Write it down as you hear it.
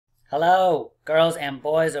Hello, girls and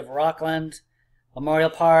boys of Rockland, Memorial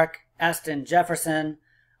Park, Aston, Jefferson.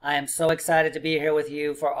 I am so excited to be here with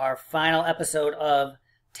you for our final episode of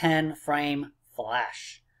 10 Frame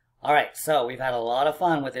Flash. All right, so we've had a lot of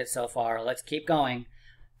fun with it so far. Let's keep going.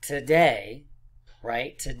 Today,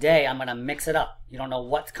 I'm going to mix it up. You don't know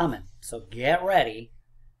what's coming, so get ready,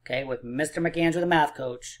 okay, with Mr. McAndrew, the math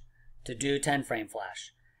coach, to do 10 Frame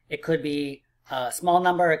Flash. It could be a small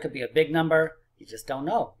number, it could be a big number. You just don't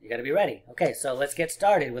know. You got to be ready. Okay, so let's get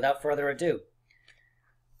started without further ado.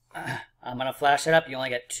 I'm going to flash it up. You only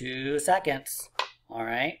get 2 seconds. All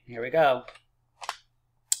right, here we go.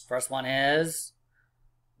 First one is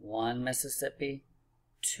 1 Mississippi,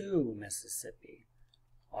 2 Mississippi.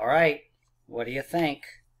 All right, what do you think?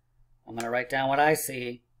 I'm going to write down what I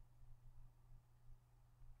see.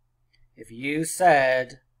 If you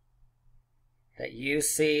said that you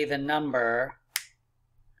see the number...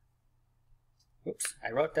 Oops, I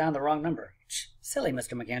wrote down the wrong number. Silly,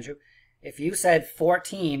 Mr. McAndrew. If you said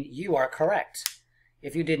 14, you are correct.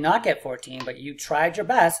 If you did not get 14, but you tried your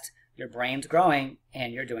best, your brain's growing,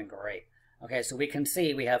 and you're doing great. Okay, so we can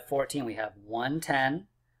see we have 14. We have one 10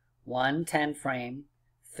 frame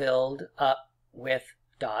filled up with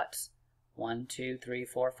dots. 1, 2, 3,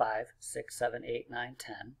 4, 5, 6, 7, 8, 9,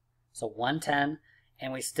 10. So 110,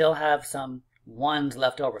 and we still have some ones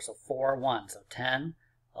left over. So 4 ones. So 10,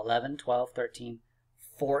 11, 12, 13,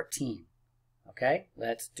 14. Okay,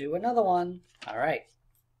 let's do another one. All right.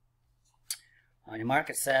 On your mark,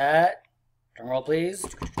 get set. Drum roll, please.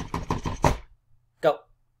 Go.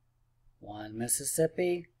 1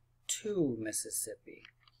 Mississippi, 2 Mississippi.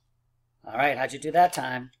 All right, how'd you do that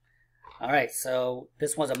time? All right, so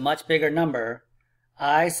this was a much bigger number.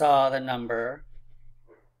 I saw the number.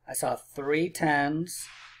 I saw 3 10s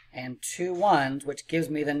and 2 1s, which gives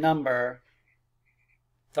me the number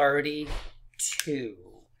 32.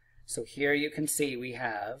 So here you can see we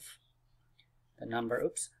have the number,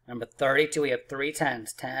 number 32. We have 3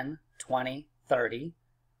 10s, 10, 20, 30,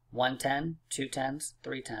 1 10, 2 10s,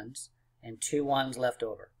 3 10s, and 2 1s left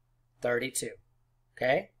over. 32.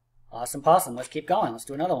 Okay? Awesome possum. Let's keep going. Let's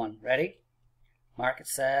do another one. Ready? Mark it,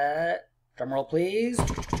 set. Drum roll, please.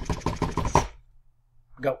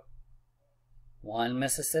 Go. 1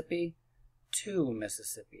 Mississippi, 2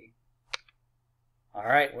 Mississippi. All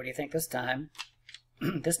right, what do you think this time?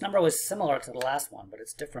 This number was similar to the last one, but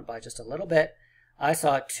it's different by just a little bit. I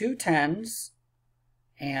saw 2 10s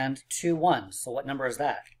and 2 1s. So what number is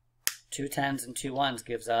that? 2 10s and 2 1s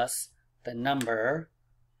gives us the number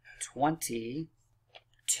 22.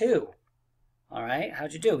 All right,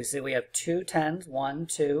 how'd you do? We see we have 2 10s, 1,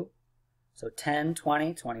 2. So 10,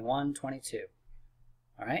 20, 21, 22.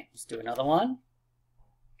 All right, let's do another one.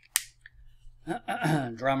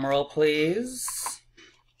 Drum roll, please.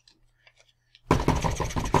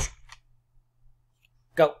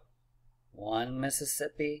 Go. 1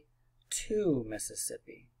 Mississippi, 2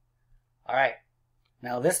 Mississippi. All right.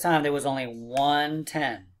 Now this time there was only 1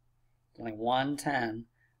 10. Only 1 10,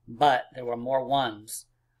 but there were more ones.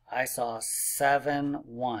 I saw 7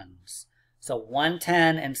 1s. So 1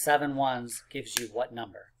 10 and 7 1s gives you what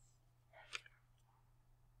number?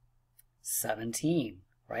 17,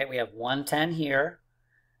 right? We have 1 10 here,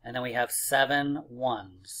 and then we have 7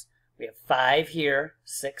 1s. We have 5 here,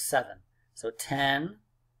 6, 7. So 10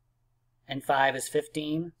 and 5 is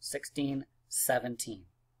 15, 16, 17.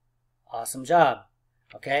 Awesome job.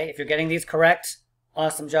 Okay, if you're getting these correct,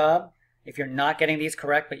 awesome job. If you're not getting these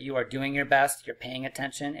correct, but you are doing your best, you're paying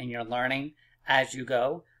attention, and you're learning as you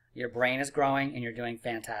go, your brain is growing, and you're doing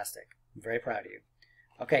fantastic. I'm very proud of you.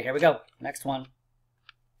 Okay, here we go. Next one.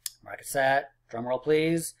 Mark it, set. Drum roll,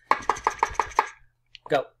 please.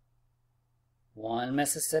 Go. 1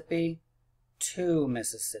 Mississippi, 2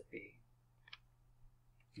 Mississippi.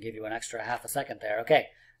 I'll give you an extra half a second there. Okay,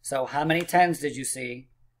 so how many 10s did you see?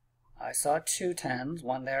 I saw 2 10s,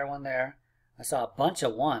 1 there, 1 there. I saw a bunch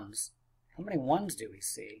of 1s. How many 1s do we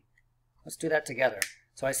see? Let's do that together.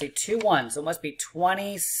 So I see 2 1s, so it must be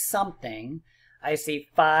 20 something. I see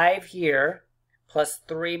 5 here, plus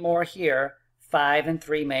 3 more here. 5 and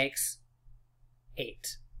 3 makes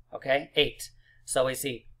 8. Okay, 8. So we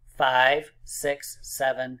see 5, 6,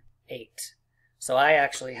 7, 8. So I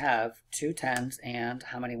actually have 2 10s and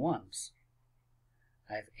how many 1s?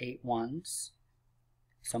 I have 8 1s.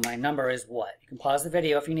 So my number is what? You can pause the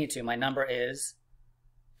video if you need to. My number is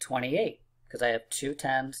 28 because I have 2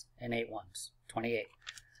 10s and 8 1s. 28.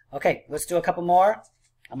 Okay, let's do a couple more.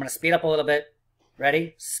 I'm going to speed up a little bit.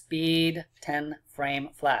 Ready? Speed 10 frame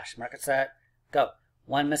flash. Mark it, set, go.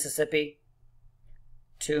 1 Mississippi,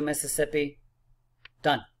 2 Mississippi,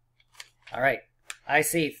 done. All right, I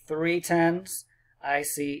see 3 10s. I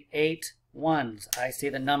see 8 ones. I see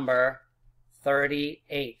the number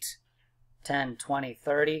 38. 10, 20,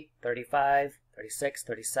 30, 35, 36,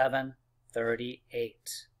 37,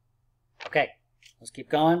 38. Okay, let's keep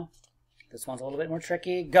going. This one's a little bit more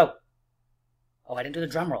tricky. Go. Oh, I didn't do the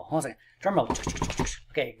drum roll. Hold on a second. Drum roll.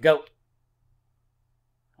 Okay, go.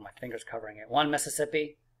 Oh, my finger's covering it. 1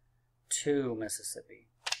 Mississippi, 2 Mississippi.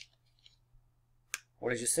 What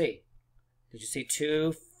did you see? Did you see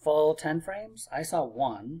 2 full 10 frames? I saw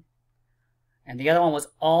 1. And the other one was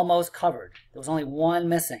almost covered. There was only 1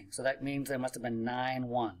 missing. So that means there must have been 9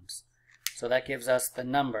 ones. So that gives us the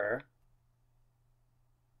number,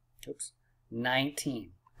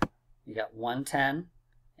 19. You got 1 10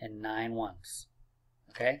 and 9 ones.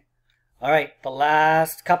 Okay? All right, the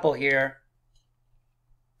last couple here.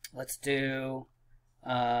 Let's do,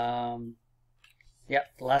 the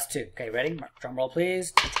last 2. Okay, ready? Drum roll,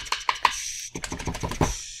 please.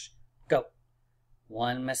 Go.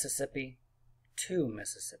 1 Mississippi, 2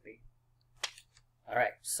 Mississippi. All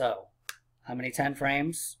right, so how many 10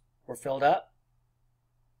 frames were filled up?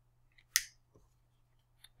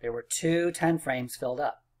 There were 2 10 frames filled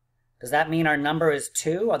up. Does that mean our number is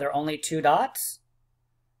 2? Are there only 2 dots?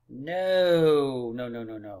 No.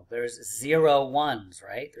 There's 0 ones,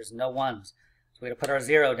 right? There's no ones. So we have to put our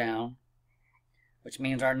 0 down, which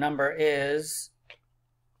means our number is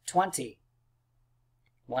 20.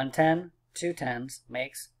 1 10, 2 10s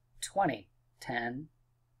makes 20. 10,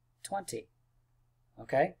 20.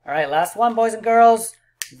 Okay? All right, last one, boys and girls.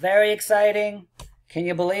 Very exciting. Can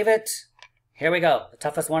you believe it? Here we go. The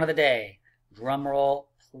toughest one of the day. Drum roll,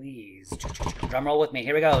 please. Drum roll with me.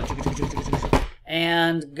 Here we go.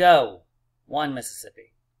 And go. 1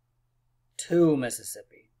 Mississippi. 2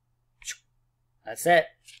 Mississippi. That's it.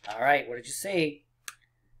 All right, what did you see?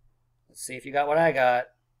 Let's see if you got what I got.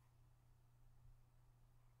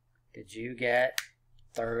 Did you get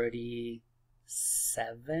 37?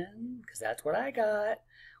 Because that's what I got.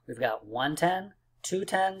 We've got 1 10, 2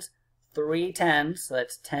 10s, 3 10s, so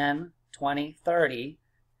that's 10, 20, 30,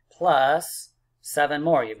 plus 7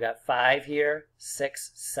 more. You've got 5 here,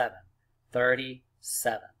 6, 7,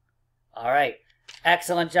 37. All right.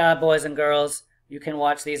 Excellent job, boys and girls. You can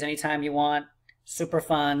watch these anytime you want. Super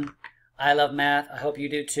fun. I love math. I hope you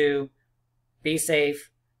do too. Be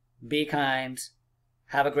safe. Be kind.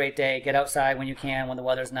 Have a great day. Get outside when you can, when the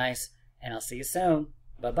weather's nice. And I'll see you soon.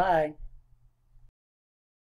 Bye-bye.